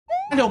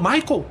É o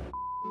Michael?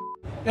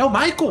 É o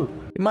Michael?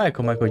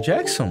 Michael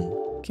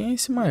Jackson? Quem é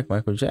esse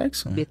Michael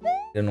Jackson?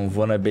 Eu não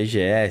vou na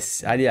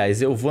BGS.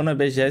 Aliás, eu vou na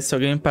BGS se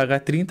alguém me pagar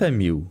 30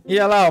 mil. E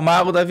olha lá, o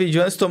mago David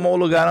Jones tomou o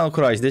lugar no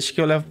Cross. Deixa que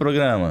eu levo o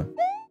programa.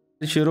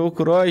 Ele tirou o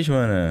Cross,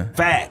 mano.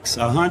 Facts,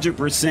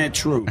 100%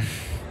 true.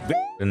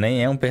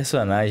 Nem é um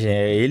personagem,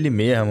 é ele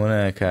mesmo,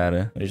 né,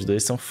 cara? Os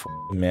dois são f***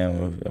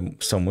 mesmo.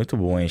 São muito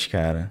bons,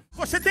 cara.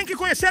 Você tem que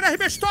conhecer a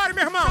RB Store,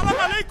 meu irmão.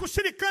 Salam aleikum,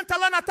 Siricanta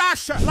lá na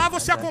taxa. Lá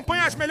você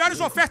acompanha as melhores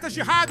ofertas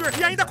de hardware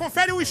e ainda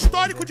confere o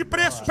histórico de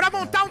preço. Pra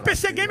montar um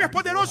PC Gamer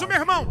poderoso, meu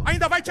irmão,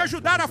 ainda vai te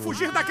ajudar a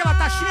fugir daquela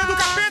taxinha do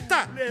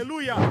capeta.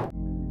 Aleluia.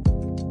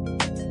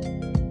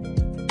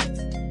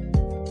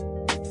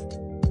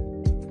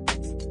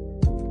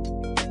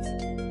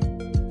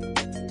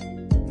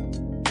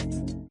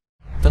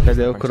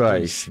 Cadê o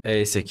Cross? É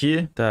esse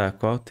aqui? Tá,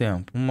 qual o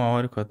tempo? 1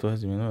 hora e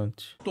 14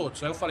 minutos.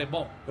 Todos. Aí eu falei,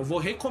 bom, eu vou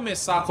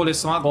recomeçar a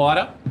coleção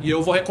agora e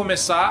eu vou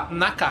recomeçar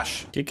na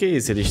caixa. Que é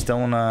isso? Eles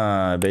estão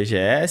na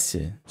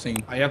BGS? Sim.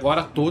 Aí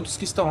agora todos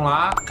que estão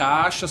lá,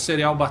 caixa,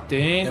 cereal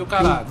batendo,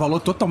 caralho. Valor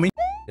totalmente...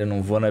 Eu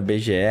não vou na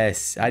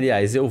BGS.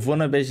 Aliás, eu vou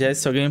na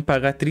BGS se alguém me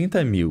pagar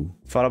 30 mil.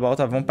 Fala,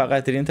 Baltar, vamos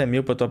pagar 30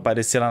 mil pra tu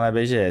aparecer lá na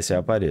BGS. Aí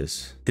eu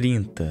apareço.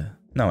 30.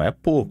 Não, é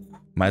pouco.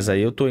 Mas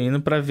aí eu tô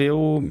indo pra ver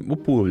o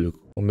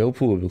público. O meu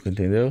público,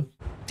 entendeu?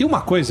 Tem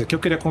uma coisa que eu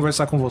queria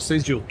conversar com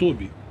vocês de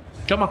YouTube,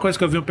 que é uma coisa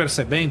que eu venho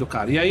percebendo,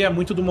 cara, e aí é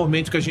muito do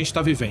momento que a gente tá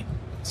vivendo.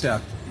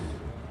 Certo.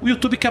 O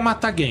YouTube quer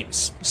matar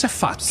games. Isso é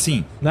fato.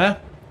 Sim. Né?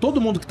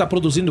 Todo mundo que tá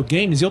produzindo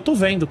games, e eu tô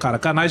vendo, cara,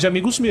 canais de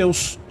amigos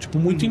meus, tipo,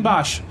 muito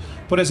embaixo.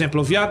 Por exemplo,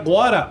 eu vi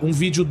agora um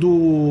vídeo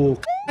do...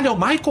 É o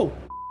Michael?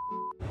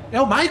 É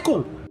o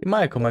Michael? E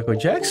Michael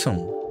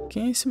Jackson?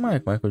 Quem é esse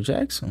Michael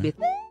Jackson?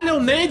 É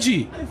o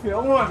Ned! É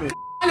um homem.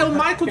 É o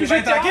Michael do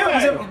GTA,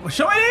 velho.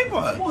 Chama ele aí,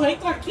 pô. Porra,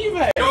 entra aqui,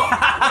 velho.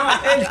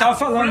 Ele tava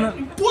falando, né?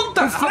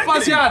 Puta,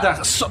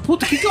 rapaziada.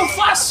 Puta, o que eu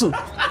faço?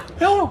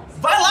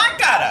 Vai lá,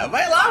 cara.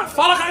 Vai lá.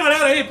 Fala com a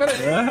galera aí, pera aí.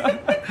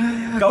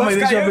 Calma aí,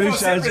 deixa eu abrir o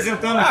chat.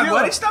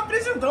 Agora a gente tá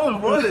apresentando,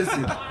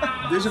 foda-se.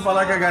 Deixa eu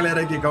falar com a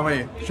galera aqui, calma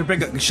aí. Deixa eu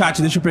pegar deixa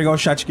eu pegar o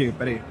chat aqui,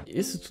 pera aí.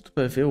 Isso tudo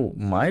pra ver o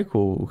Michael,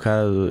 o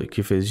cara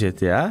que fez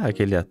GTA,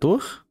 aquele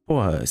ator?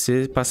 Porra,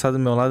 se passar do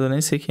meu lado eu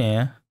nem sei quem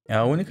é. É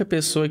a única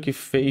pessoa que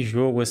fez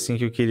jogo assim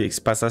que eu queria que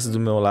se passasse do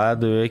meu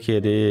lado eu ia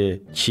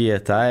querer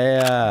tietar é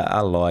a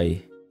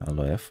Aloy. A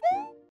Aloy é f...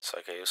 Só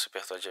que aí o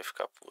Super Todd ia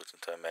ficar puto,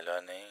 então é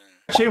melhor nem...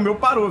 Achei, o meu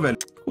parou, velho.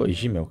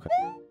 Kojima, meu cara.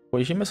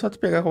 Kojima é só tu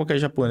pegar qualquer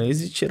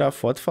japonês e tirar a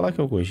foto e falar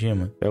que é o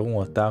Kojima. Pega um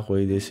otaku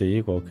aí desse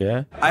aí,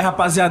 qualquer. Aí,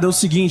 rapaziada, é o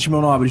seguinte,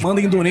 meu nobre.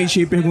 Mandem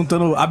donate aí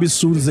perguntando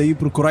absurdos aí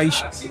pro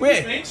Cross.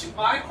 Ué,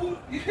 Michael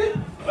e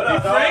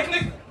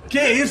Franklin. que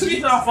isso? Deixa eu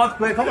tirar uma foto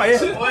com ele, calma aí.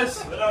 Hello.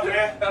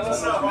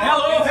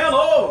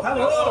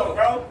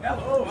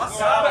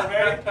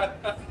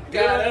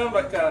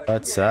 Caramba, cara.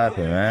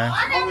 WhatsApp, né?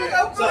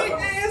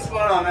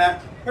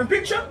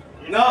 Picture?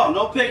 Não,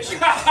 no picture.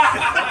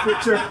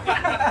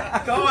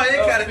 Calma aí,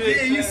 cara, que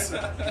isso?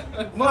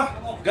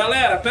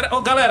 Galera,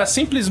 galera,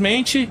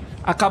 simplesmente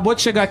acabou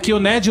de chegar aqui o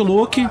Ned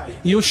Luke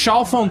e o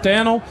Shawn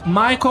Fonteno,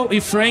 Michael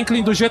e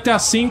Franklin do GTA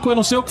V. Eu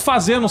não sei o que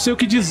fazer, não sei o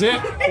que dizer.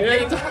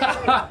 Eita.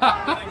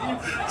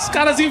 Os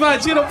caras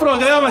invadiram o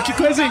programa, que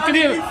coisa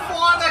incrível. Que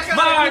foda,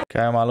 cara.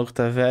 Cara, o maluco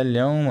tá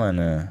velhão,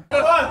 mano.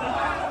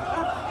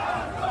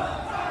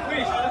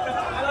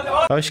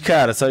 Olha os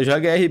caras, só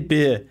joga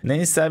RP.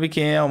 Nem sabe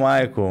quem é o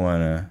Michael,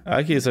 mano.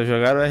 Aqui, só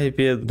jogaram o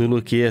RP do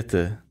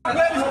Luqueta. Pelo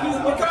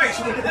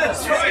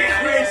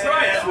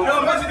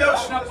amor de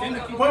Deus.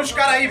 Vamos os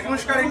caras aí,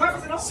 vamos os caras aí.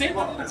 Sim.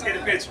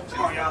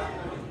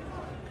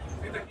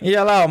 E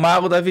olha lá, o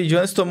mago David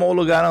Jones tomou o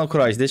lugar no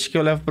Cross. Deixa que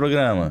eu levo o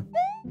programa.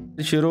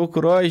 Ele tirou o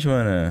Cross,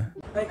 mano.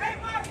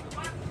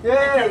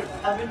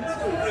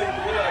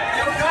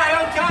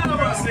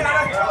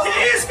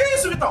 Que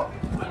isso, Vitão?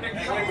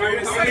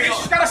 Deixa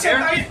os caras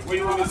sentar aí.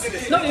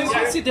 Não, you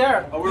can sit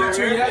there.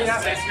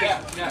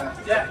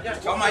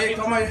 Calma aí.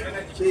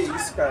 Que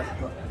isso, cara.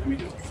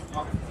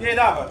 E aí,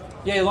 Dava?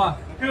 E aí, Luan?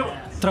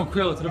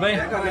 Tranquilo, tudo bem?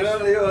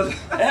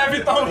 É,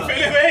 Vitão,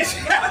 infelizmente.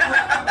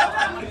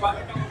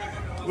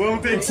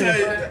 Vamos ter que ser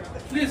aí.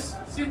 Please,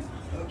 sit.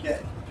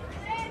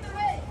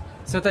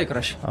 Senta aí,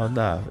 Crush. Ó,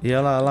 dá. E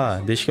olha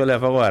lá. Deixa que eu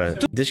levo agora.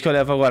 Deixa que eu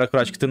levo agora,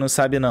 Cross, que tu não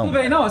sabe, não. Tudo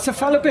bem, não, você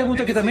fala e eu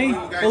pergunto aqui também.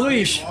 Ô,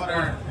 Luiz.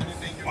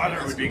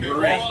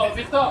 Ô,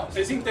 Vitão,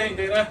 vocês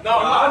entendem, né? Não,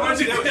 pelo amor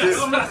de Deus.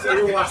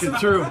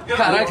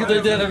 Caraca, que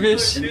doideira,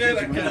 bicho.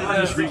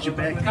 Just reach your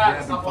back and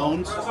grab your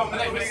phones.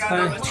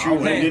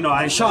 Hey, You know,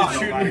 I Shawn.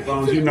 shoot my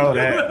phones. You know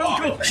that.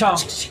 Shawn.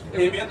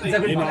 You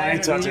know, I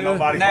ain't touching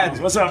nobody's Ned.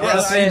 phones. What's up,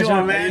 brother? How you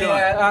doing, man?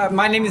 Yeah,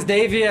 my name is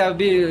Davey. I'll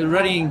be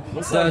running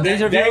the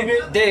interview.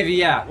 David? Davey,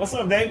 yeah. What's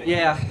up, Dave?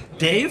 Yeah.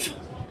 Dave?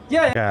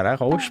 Yeah,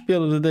 Caraca, olha os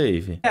pelos do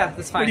Dave. yeah,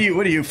 that's fine.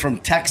 What are you from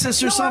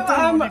Texas or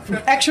something?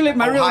 Actually,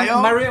 my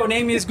Ohio? real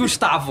name is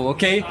Gustavo,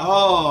 okay?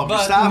 Oh, But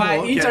Gustavo, my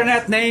okay.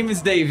 internet name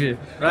is Davey,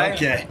 right?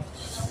 Okay.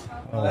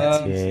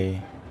 Ok.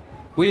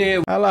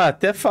 We Ah lá,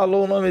 até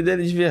falou o nome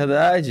dele de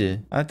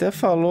verdade. Até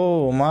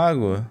falou o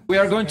mago.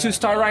 are going to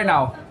start right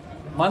now.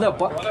 Manda, o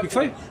que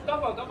foi?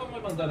 Dava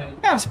mandando aí.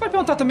 É, você pode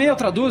perguntar também, eu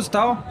traduzo e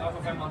tal.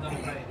 Vai mandando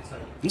pra eles aí.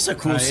 It's a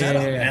cool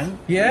setup, man.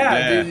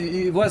 Yeah,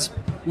 it was.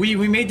 We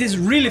made this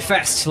really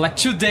fast. Like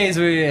 2 days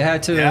we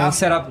had to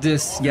set up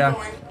this. Yeah.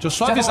 Deixa eu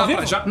só Já avisar. tá ao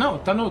vivo? Já, não,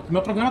 tá no,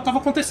 meu programa tava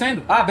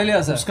acontecendo. Ah,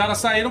 beleza. Os caras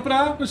saíram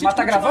pra gente Mas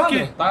tá continuar gravando?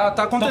 aqui. Tá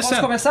Então posso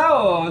acontecendo. começar,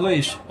 ô,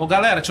 Luiz? Ô,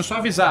 galera, deixa eu só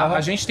avisar.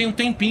 A gente tem um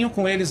tempinho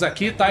com eles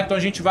aqui, tá? Então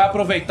a gente vai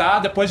aproveitar,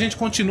 depois a gente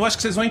continua, acho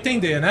que vocês vão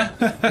entender, né?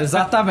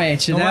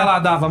 Exatamente, Então né? vai lá,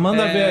 Dava,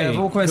 manda ver aí.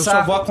 Vamos começar. Eu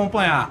só vou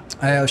acompanhar.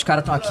 É, os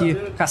caras estão aqui.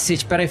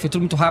 Cacete, pera aí, foi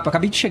tudo muito rápido.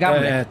 Acabei de chegar,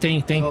 moleque.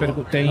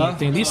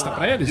 Tem lista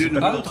pra eles?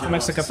 Pergunta como é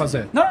que você quer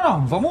fazer.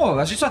 Não, vamos.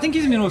 A gente só tem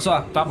 15 minutos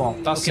só. Tá bom,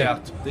 tá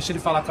certo. Deixa ele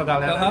falar com a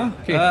galera.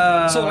 Okay.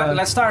 So,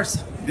 let's start.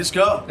 Let's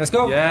go. Let's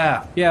go?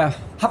 Yeah.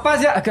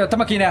 Rapaziada,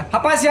 tamo aqui, né?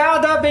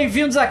 Rapaziada,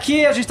 bem-vindos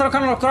aqui. A gente tá no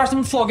canal Cross,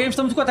 estamos no Flow Games,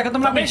 estamos na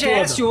Tamo em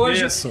BGS tudo.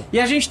 hoje. Isso. E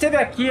a gente teve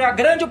aqui a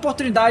grande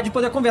oportunidade de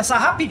poder conversar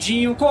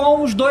rapidinho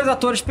com os dois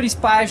atores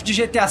principais de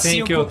GTA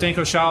V. Thank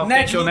you, Shawn. Ned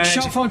Thank you, Luke, Ned.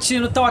 Shawn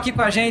Fonteno estão aqui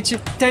com a gente.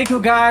 Thank you,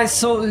 guys.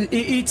 So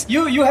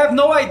you have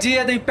no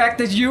idea the impact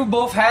that you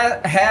both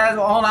had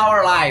on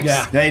our lives.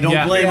 Yeah. Hey, don't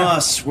Yeah. blame Yeah.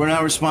 us. We're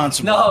not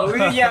responsible. No,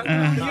 you are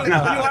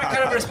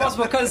kind of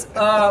responsible because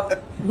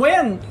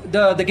when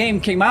the game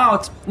came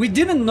out, we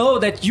didn't know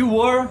that you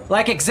were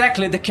like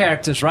exactly the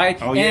characters, right?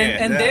 Oh,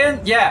 yeah,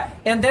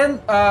 And then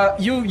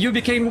you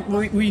became.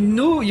 We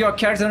knew your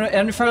character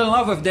and we fell in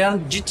love with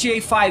them.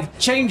 GTA 5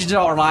 changed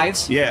our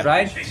lives, Yeah.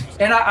 right?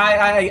 And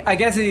I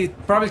guess it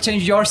probably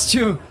changed yours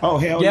too. Oh,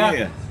 hell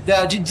yeah.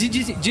 The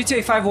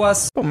GTA 5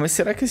 was. Pô, mas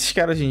será que esses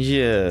caras hoje em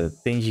dia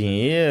têm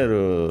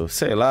dinheiro?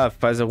 Sei lá,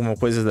 faz alguma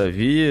coisa da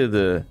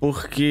vida?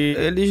 Porque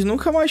eles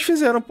nunca mais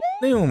fizeram p***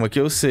 nenhuma, que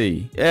eu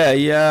sei.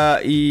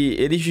 E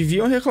eles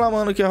viviam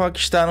reclamando que a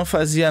Rockstar não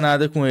fazia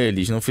nada com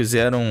eles.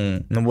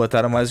 Não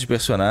botaram mais os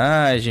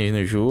personagens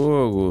no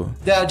jogo.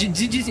 The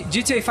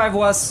GTA 5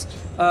 was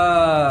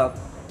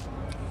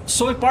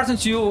so important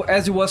to you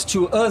as it was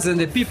to us and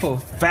the people.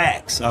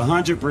 Facts,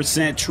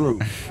 100% true.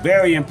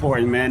 Very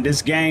important, man.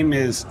 This game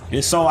is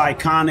so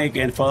iconic,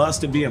 and for us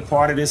to be a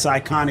part of this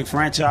iconic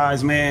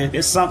franchise, man,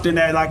 it's something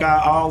that, like I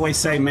always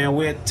say, man,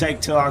 we'll take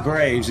to our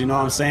graves. You know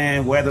what I'm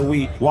saying? Whether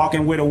we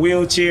walking with a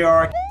wheelchair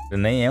or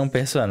Nem é um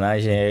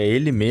personagem, é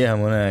ele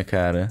mesmo, né,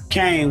 cara?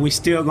 Kane, we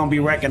still gonna be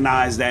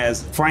recognized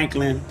as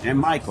Franklin and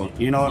Michael.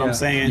 You know what I'm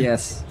saying?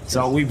 Yes.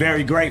 So we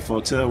very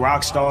grateful to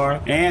Rockstar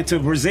and to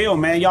Brazil,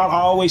 man. Y'all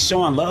always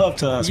showing love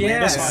to us,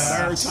 man. This is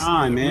our third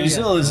time, man.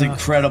 Brazil is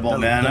incredible,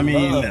 man. I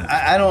mean,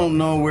 I don't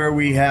know where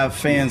we have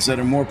fans that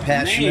are more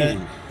passionate.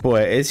 Pô,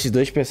 esses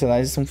dois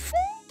personagens são f...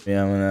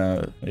 mesmo,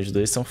 né? Os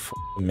dois são f...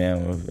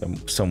 mesmo.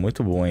 São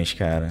muito bons,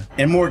 cara.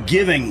 And more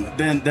giving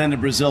than the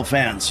Brazil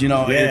fans, you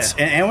know. Yeah.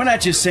 And we're not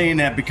just saying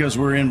that because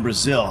we're in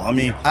Brazil. I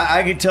mean,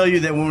 I can tell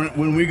you that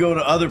when we go to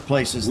other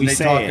places and We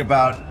they talk say it.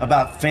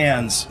 about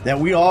fans, that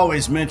we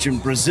always mention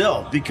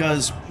Brazil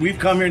because we've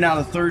come here now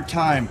the third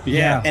time.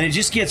 Yeah. And it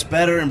just gets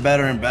better and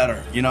better and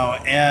better, you know.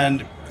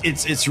 And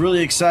it's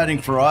really exciting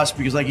for us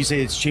because, like you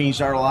say, it's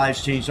changed our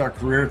lives, changed our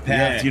career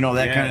path, Yeah, you know,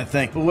 that yeah. kind of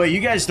thing. But wait, you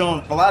guys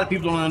don't, a lot of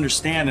people don't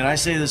understand, and I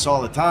say this all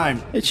the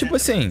time. É tipo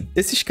assim,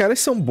 esses caras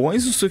são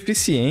bons o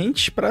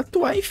suficiente pra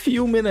atuar em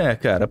filme, né,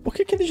 cara? Por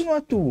que eles não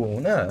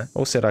atuam, né?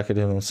 Ou será que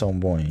eles não são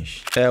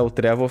bons? O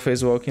Trevor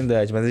fez o Walking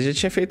Dead, mas ele já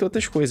tinha feito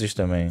outras coisas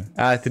também.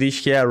 A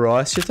atriz que é a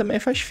Ross também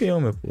faz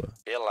filme, pô.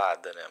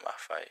 Pelada, né, mas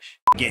faz.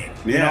 Game,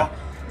 you Yeah.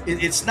 know?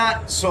 It's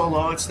not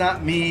Solo, it's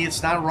not me,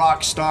 it's not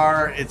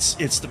Rockstar, it's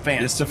the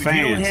fans. It's the If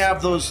you don't fans.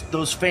 have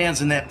those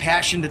fans and that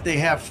passion that they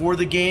have for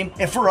the game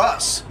and for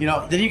us, you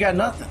know, then you got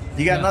nothing.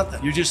 You got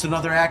nothing. You're just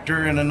another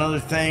actor and another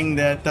thing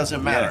that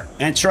doesn't matter.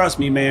 And trust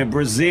me, man,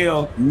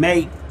 Brazil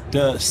make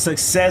the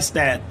success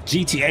that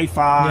GTA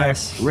 5,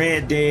 Yes.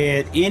 Red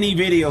Dead, any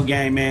video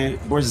game, man,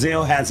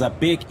 Brazil has a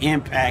big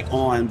impact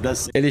on the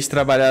Eles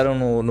trabalharam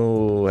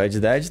no Red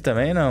Dead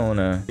também, não,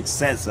 né?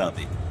 success of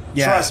it.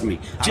 Yeah. Trust me.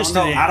 Just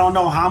I don't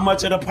know how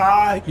much of the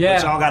pie, Yeah.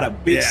 but y'all got a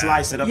big Yeah.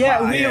 slice of the Yeah,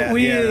 pie.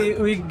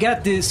 we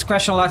get this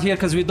question a lot here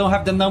because we don't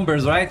have the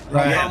numbers, right?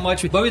 Right. How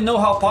much, but we know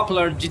how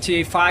popular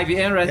GTA 5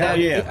 and Red Hell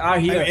Dead yeah. are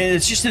here. And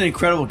it's just an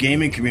incredible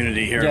gaming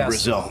community here in Yes.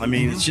 Brazil. I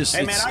mean, it's just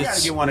Hey, man, I gotta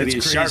it's- get one of it's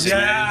these crazy, shirts,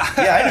 man.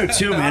 man. Yeah, I do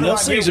too, man. How do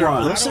Those I things get are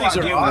one? those How do things I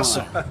are get one?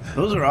 awesome.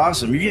 Those are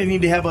awesome. You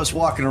need to have us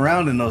walking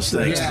around in those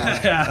things.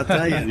 I'll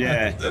tell you.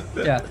 Yeah.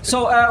 Yeah.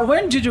 So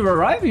when did you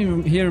arrive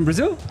here in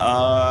Brazil?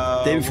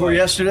 Day before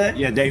yesterday?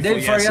 Yeah, day Day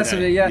before before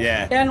yesterday, yeah.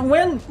 Yeah. And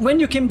when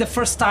you came the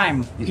first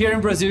time here in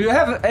Brazil, you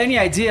have any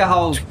idea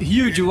how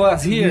huge it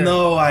was here?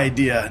 No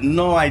idea.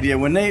 No idea.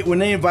 When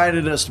they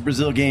invited us to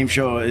Brazil Game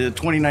Show,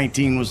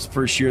 2019 was the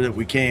first year that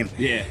we came.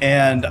 Yeah.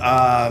 And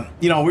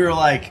you know, we were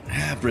like,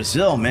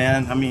 Brazil,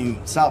 man. I mean,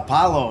 Sao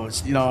Paulo,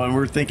 you know, and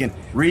we're thinking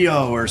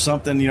Rio or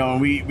something, you know, and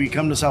we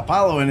come to Sao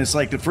Paulo and it's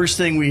like the first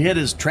thing we hit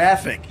is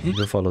traffic.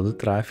 Já falou do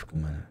tráfico,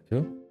 mano.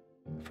 Viu?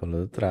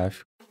 Falou do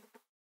tráfico.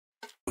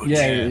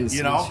 Yeah, it is.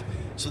 You know.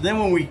 So then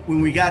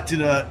when we got to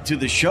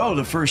the show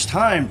the first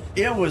time,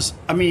 it was,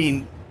 I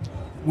mean,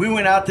 we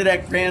went out to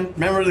that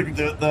remember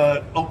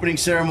the opening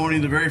ceremony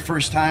the very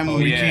first time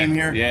when we yeah. came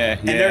here? Yeah,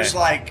 And yeah. there's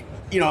like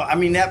you know, I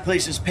mean, that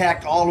place is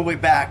packed all the way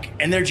back,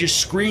 and they're just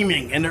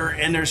screaming, and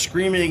they're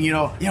screaming, you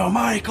know,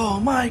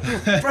 Michael,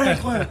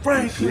 Franklin,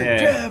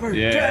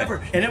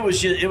 Trevor, and it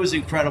was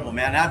incredible,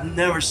 man. I've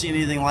never seen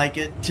anything like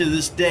it. To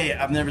this day,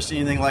 I've never seen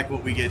anything like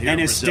what we get here. And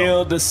in it's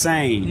Brazil. still the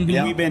same.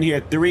 We've been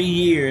here 3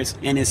 years,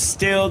 and it's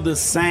still the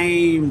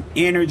same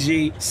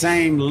energy,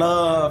 same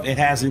love. It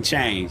hasn't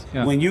changed.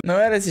 When you Não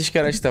era esses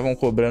caras que estavam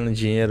cobrando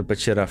dinheiro pra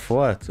tirar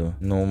foto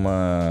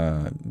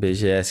numa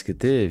BGS que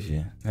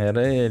teve?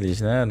 Era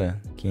eles, né? Era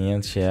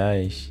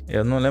R$500.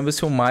 Eu não lembro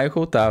se o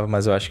Michael tava,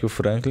 mas eu acho que o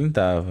Franklin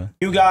tava.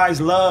 You guys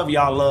love,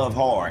 y'all love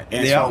hard,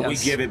 and so we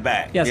give it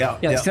back. Yes,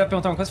 Se você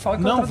perguntar uma coisa, fala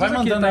que Não, eu vai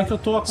traduzo mandando aqui, aí que eu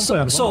tô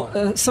acompanhando. So,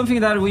 something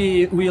that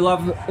we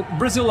love,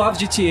 Brazil loves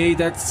GTA,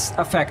 that's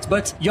a fact.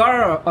 But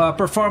your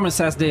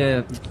performance as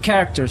the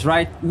characters,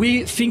 right?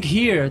 We think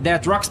here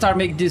that Rockstar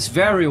make this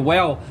very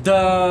well.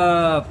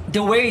 The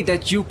way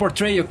that you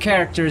portray your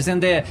characters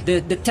and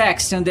the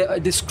text and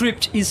the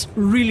script is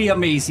really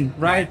amazing,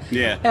 right?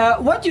 Yeah.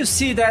 What do you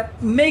see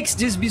that makes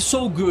this be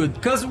so good?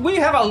 Because we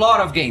have a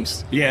lot of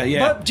games. Yeah.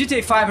 But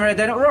GTA 5 and Red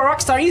Dead,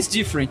 Rockstar is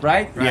different,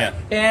 right? Yeah.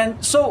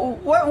 And so,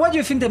 what do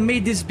you think that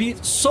made this be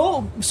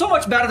so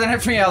much better than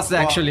everything else,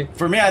 actually?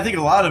 For me, I think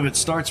a lot of it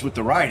starts with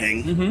the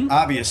writing,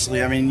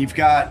 obviously. I mean, you've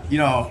got, you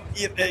know,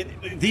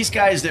 these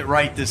guys that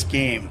write this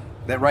game,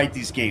 that write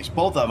these games,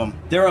 both of them,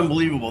 they're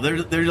unbelievable.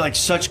 They're like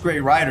such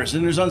great writers,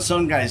 and there's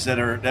unsung guys that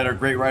are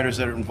great writers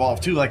that are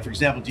involved too. Like for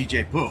example,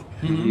 DJ Pooh,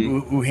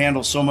 who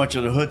handles so much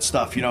of the hood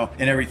stuff, you know,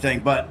 and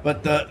everything. But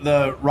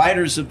the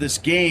writers of this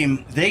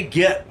game, they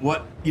get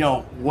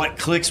what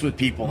clicks with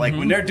people. Like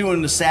when they're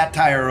doing the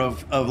satire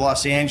of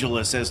Los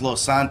Angeles as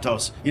Los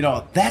Santos, you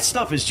know, that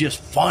stuff is just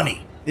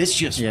funny. It's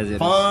just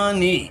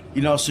funny,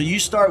 you know. So you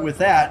start with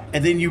that,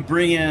 and then you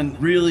bring in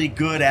really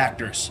good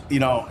actors, you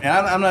know. And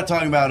I'm not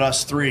talking about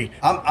us three.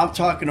 I'm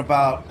talking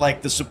about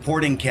like the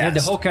supporting cast. Yeah,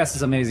 the whole cast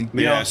is amazing.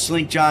 You know,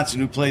 Slink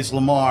Johnson, who plays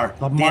Lamar,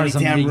 Danny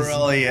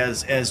Tamborelli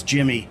as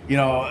Jimmy, you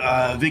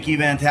know, Vicky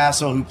Van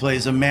Tassel, who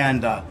plays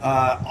Amanda,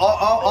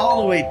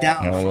 all the way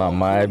down. O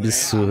Lamar é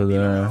absurdo,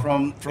 né?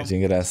 From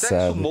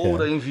engraçado.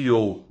 Moura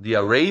enviou The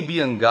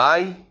Arabian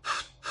Guy.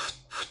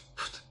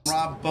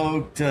 Rob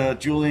Bogue to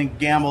Julian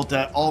Gamble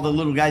to all the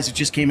little guys that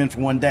just came in for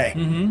one day.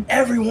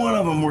 Every one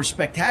of them were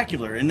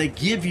spectacular, and they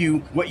give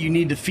you what you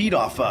need to feed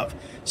off of.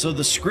 So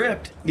the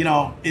script, you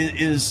know,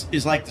 is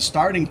like the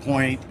starting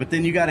point, but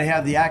then you got to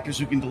have the actors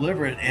who can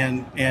deliver it,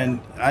 and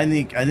I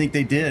think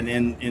they did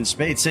in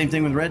spades. Same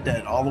thing with Red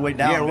Dead, all the way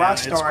down. Yeah,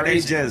 Rockstar,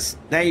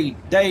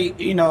 they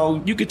you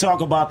know, you could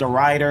talk about the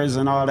writers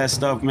and all that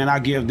stuff, man. I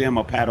give them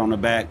a pat on the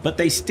back, but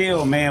they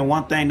still, man,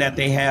 one thing that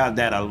they have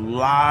that a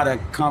lot of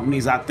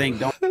companies I think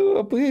don't.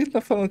 Por que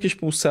tá falando que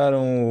expulsaram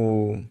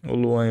o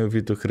Luan e o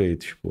Vitor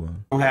Kratos,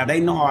 porra? They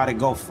know how to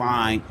go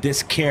find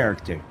this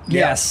character.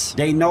 Yes.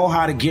 They know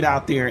how to get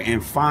out there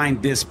and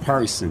find this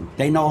person.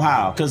 They know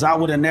how. Because I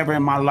would have never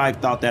in my life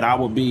thought that I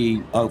would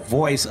be a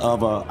voice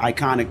of an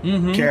iconic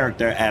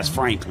character as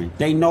Franklin.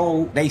 They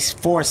know, they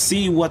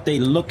foresee what they're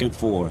looking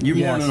for. You're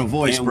more than a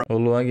voice, bro. O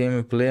Luan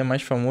Gameplay é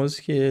mais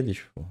famoso que eles,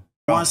 pô.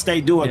 Once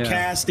they do a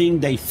casting,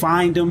 they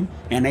find him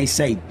and they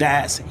say,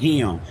 that's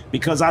him.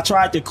 Because I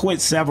tried to quit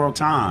several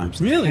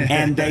times. Really?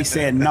 And they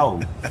said,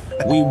 no,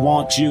 we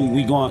want you.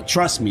 We going to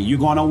trust me. You're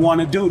going to want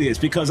to do this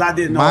because I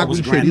didn't know it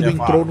was Grand Encherido Theft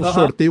entrou Auto. no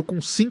sorteio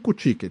com 5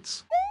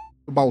 tickets.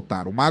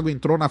 Baltar, o Mago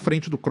entrou na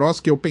frente do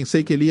Cross, que eu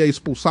pensei que ele ia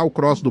expulsar o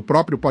Cross do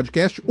próprio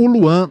podcast. O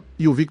Luan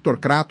e o Victor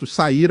Kratos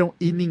saíram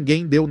e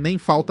ninguém deu nem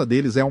falta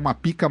deles. É uma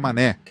pica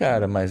mané.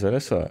 Cara, mas olha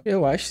só,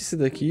 eu acho isso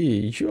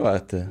daqui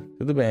idiota.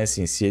 Tudo bem,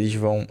 assim, se eles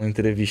vão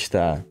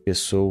entrevistar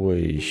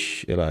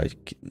pessoas, sei lá,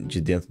 de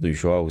dentro dos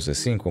jogos,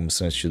 assim, como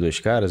são esses dois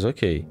caras,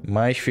 ok.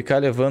 Mas ficar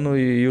levando o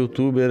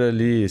youtuber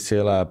ali,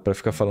 sei lá, pra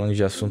ficar falando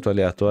de assunto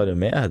aleatório,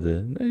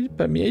 merda,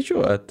 pra mim é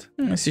idiota.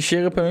 Se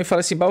chega pra mim e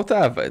fala assim,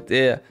 Baltar,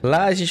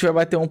 lá a gente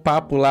vai bater um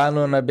papo lá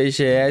na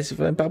BGS.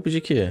 Falei, papo de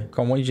quê?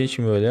 Com um monte de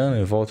gente me olhando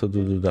em volta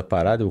da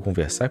parada, eu vou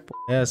conversar, que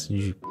porra é essa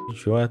de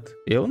idiota?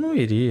 Eu não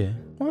iria.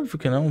 Óbvio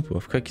que não, pô.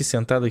 Ficar aqui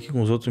sentado aqui com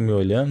os outros me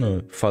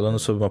olhando, falando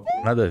sobre uma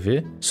porra nada a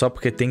ver, só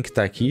porque tem que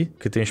estar aqui,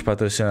 porque tem uns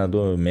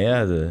patrocinadores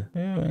merda.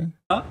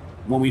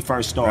 When we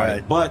first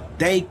started, but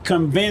they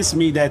convinced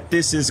me that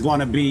this is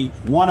going to be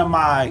one of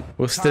my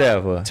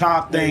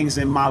top things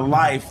in my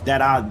life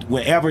that I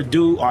will ever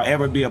do or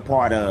ever be a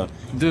part of.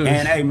 Dude.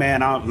 And hey,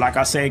 man, like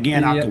I say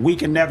again, we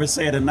can never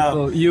say it enough.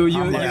 Oh, you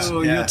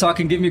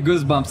talking, give me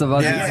goosebumps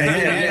about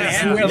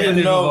this. We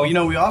didn't know. You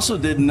know, we also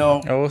didn't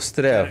know. É o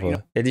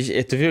Trevor.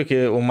 Tu viu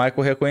que o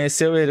Michael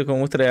reconheceu ele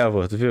como o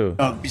Trevor, tu viu?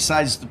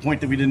 Besides the point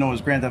that we didn't know it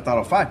was Grand Theft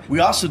Auto 5, we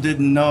also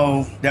didn't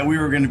know that we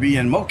were going to be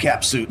in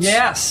mocap suits.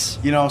 Yes.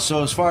 You know,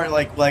 so as far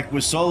like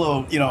with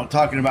Solo, you know,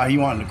 talking about he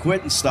wanted to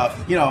quit and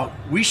stuff, you know,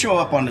 we show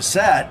up on the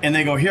set and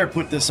they go, here,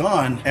 put this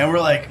on, and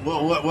we're like,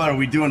 well, what are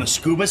we doing, a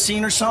scuba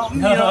scene or something?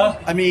 You know,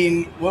 I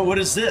mean, what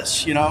is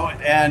this? You know,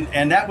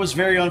 and that was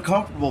very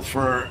uncomfortable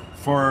for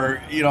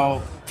you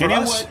know, for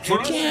us.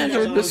 Quem é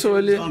aquela pessoa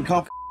ali?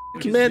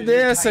 Que merda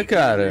é essa,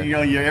 cara? You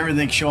know,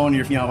 everything's showing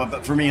your,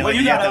 but for me, Well, like,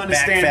 you you have gotta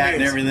that back understand fat and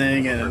this.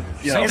 everything, and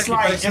you know,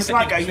 It's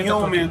like a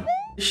human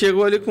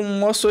Chegou ali com um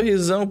maior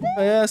sorrisão, porra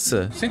é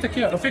essa? Senta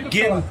aqui, ó. Eu fico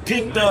getting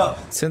picked up.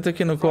 Senta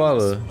aqui no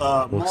colo,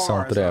 Ursão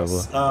Mars,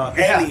 Trevor.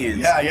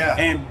 aliens, Yeah.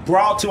 and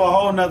brought to a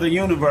whole nother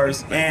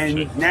universe,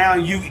 and now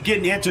you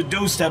getting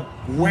introduced to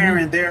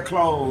wearing their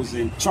clothes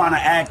and trying to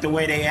act the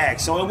way they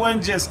act. So it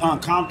wasn't just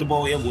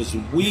uncomfortable; it was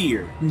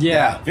weird.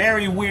 Yeah.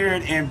 Very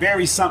weird and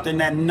very something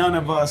that none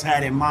of us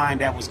had in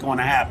mind that was going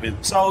to happen.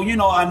 So you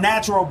know, a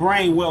natural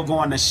brain will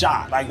go into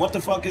shock. Like, what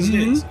the fuck is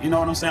this? You know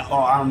what I'm saying?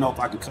 Oh, I don't know if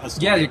I can cuss.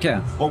 Yeah, you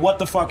can. But what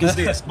the fuck is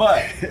this?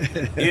 But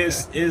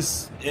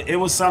it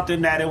was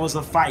something that it was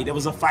a fight. It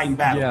was a fighting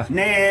battle. Yeah.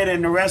 Ned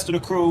and the rest of the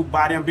crew,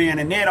 by them being,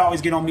 and Ned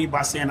always get on me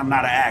by saying I'm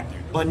not an actor.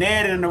 But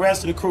Ned and the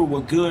rest of the crew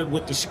were good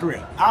with the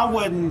script. I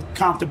wasn't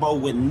comfortable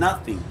with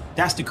nothing.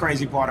 That's the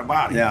crazy part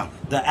about it. Yeah.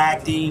 The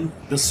acting,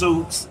 the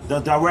suits, the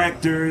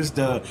directors,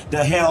 the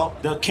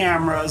help, the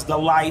cameras, the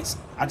lights.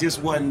 I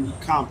just wasn't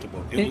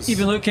comfortable. It was,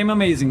 Even though it came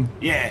amazing.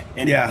 yeah,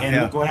 and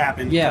Yeah. look what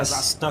happened. Yes. Because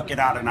I stuck it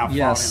out and I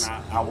Yes.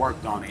 fought and I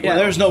worked on it. yeah,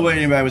 there's no way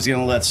anybody was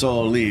gonna let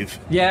Solo leave.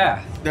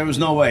 Yeah. There was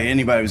no way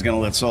anybody was gonna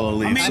let Solo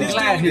leave. I mean, so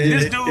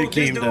this it dude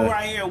came to.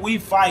 right here, we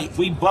fight,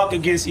 we buck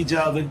against each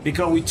other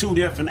because we two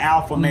different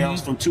alpha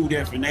males from two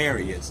different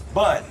areas.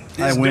 But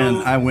this I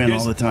win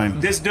this- all the time.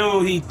 This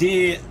dude, he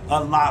did a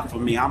lot for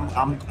me. I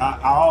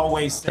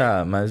always say,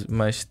 Tá,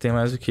 mas tem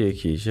mais o que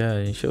aqui?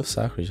 Já encheu o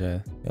saco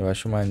já. Eu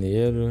acho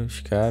maneiro os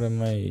caras,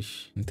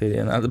 mas não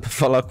teria nada pra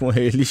falar com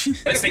eles.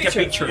 Let's take a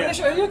picture.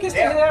 Deixa eu que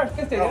stay there.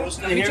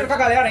 Picture com a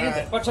galera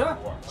ainda. Pode tirar?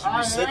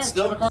 Sit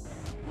still.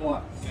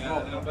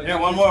 Yeah,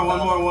 one more.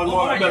 One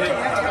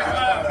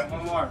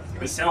more.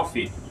 A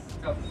selfie.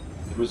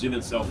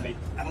 Brazilian selfie.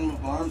 I don't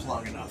have arms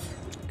long enough.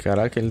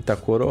 Caraca, ele tá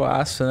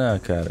coroaço, né,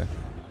 cara?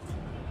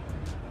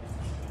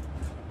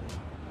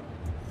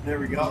 There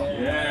we go.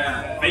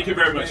 Yeah. Thank you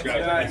very much,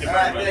 guys. Thank you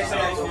very much.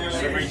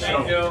 Have a great show.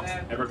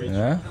 Have a great show.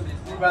 Né?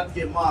 We're about to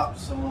get mopped,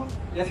 so.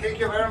 Thank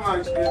you very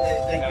much.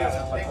 Thank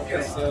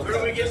you. Where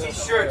do we get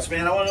these shirts,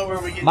 man? I want to know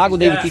where we get. Mago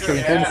David Teacher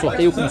entrou no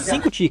sorteio com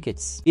 5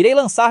 tickets. Irei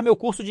lançar meu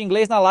curso de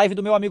inglês na live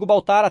do meu amigo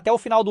Baltar até o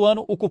final do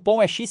ano. O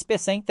cupom é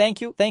XP100.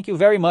 Thank you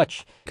very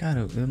much.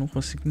 Cara, eu não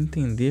consigo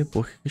entender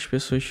por que as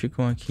pessoas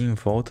ficam aqui em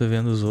volta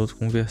vendo os outros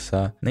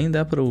conversar. Nem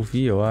dá pra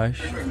ouvir, eu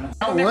acho.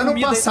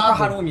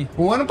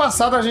 O ano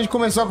passado a gente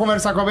começou a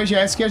conversar com a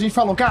BGS que a gente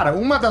falou, cara,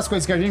 uma das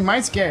coisas que a gente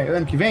mais quer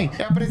ano que vem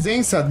é a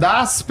presença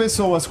das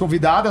pessoas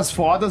convidadas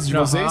fodas de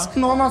vocês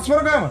no nosso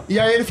programa. E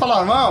aí eles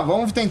falaram, não,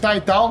 vamos tentar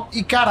e tal.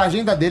 E, cara, a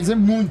agenda deles é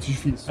muito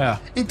difícil.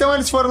 Então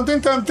eles foram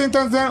tentando.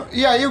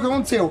 E aí o que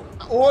aconteceu?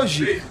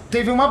 Hoje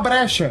teve uma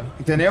brecha,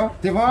 entendeu?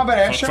 Teve uma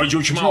brecha. Foi de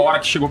última hora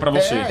que chegou pra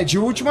você. É, de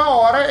última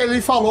hora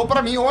ele falou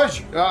pra mim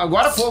hoje,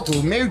 agora há pouco,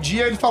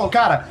 meio-dia ele falou,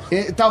 cara,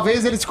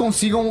 talvez eles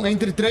consigam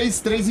entre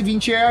 3 e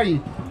 20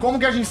 aí. Como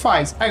que a gente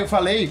faz? Aí eu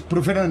falei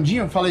pro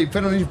Fernandinho,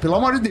 Fernandinho, pelo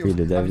amor de Deus.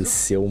 Filho, deve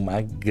ser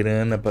uma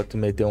grana pra tu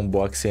meter um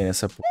boxe aí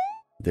nessa porra.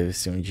 Deve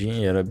ser um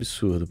dinheiro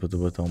absurdo pra tu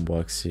botar um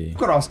boxe.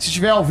 Cross, se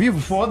estiver ao vivo,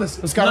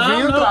 foda-se. Os caras vêm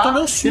entrar,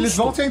 eles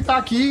vão sentar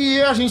aqui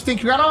e a gente tem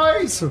que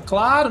gravar isso.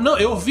 Claro, não,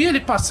 eu vi ele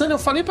passando, eu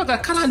falei pra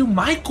galera, caralho, o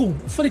Michael?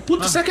 Eu falei,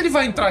 puta, será que ele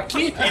vai entrar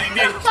aqui?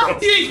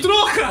 E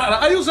entrou, cara.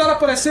 Aí o Zara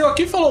apareceu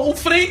aqui e falou, o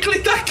Franklin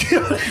tá aqui.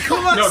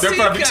 Como não, assim, deu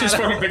pra ver que cara? vocês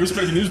foram pegos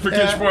desprevenidos,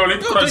 porque, tipo, eu olhei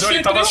pro coração e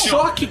ele tava assim,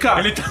 choque, cara.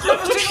 Ele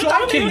tava em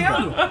choque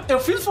ainda. Eu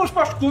fiz o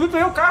Esporte Clube e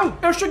peguei o carro.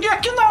 Eu cheguei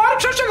aqui na hora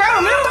que vocês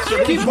chegaram,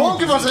 lembra? Que bom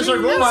que você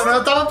chegou, mano.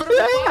 Eu tava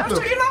preocupado.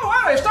 Eu cheguei na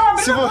hora, eles estavam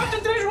abrindo a porta e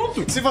entrei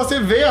junto. Se você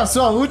vê a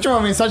sua última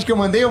mensagem que eu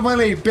mandei,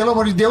 pelo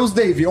amor de Deus,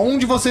 Dave,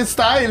 onde você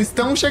está? Eles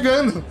estão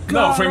chegando.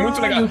 Não, foi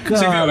muito legal.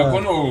 Você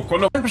viu,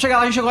 quando pra chegar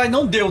lá, a gente chegou lá e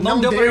não deu pra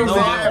eu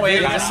ver com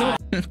ele.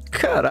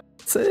 Cara,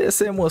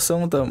 essa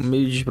emoção tá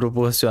meio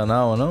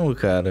desproporcional, não,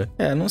 cara?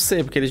 É, não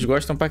sei, porque eles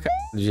gostam pra caralho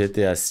de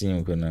GTA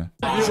V, né?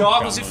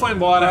 Jogos e foi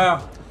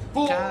embora.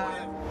 Pô,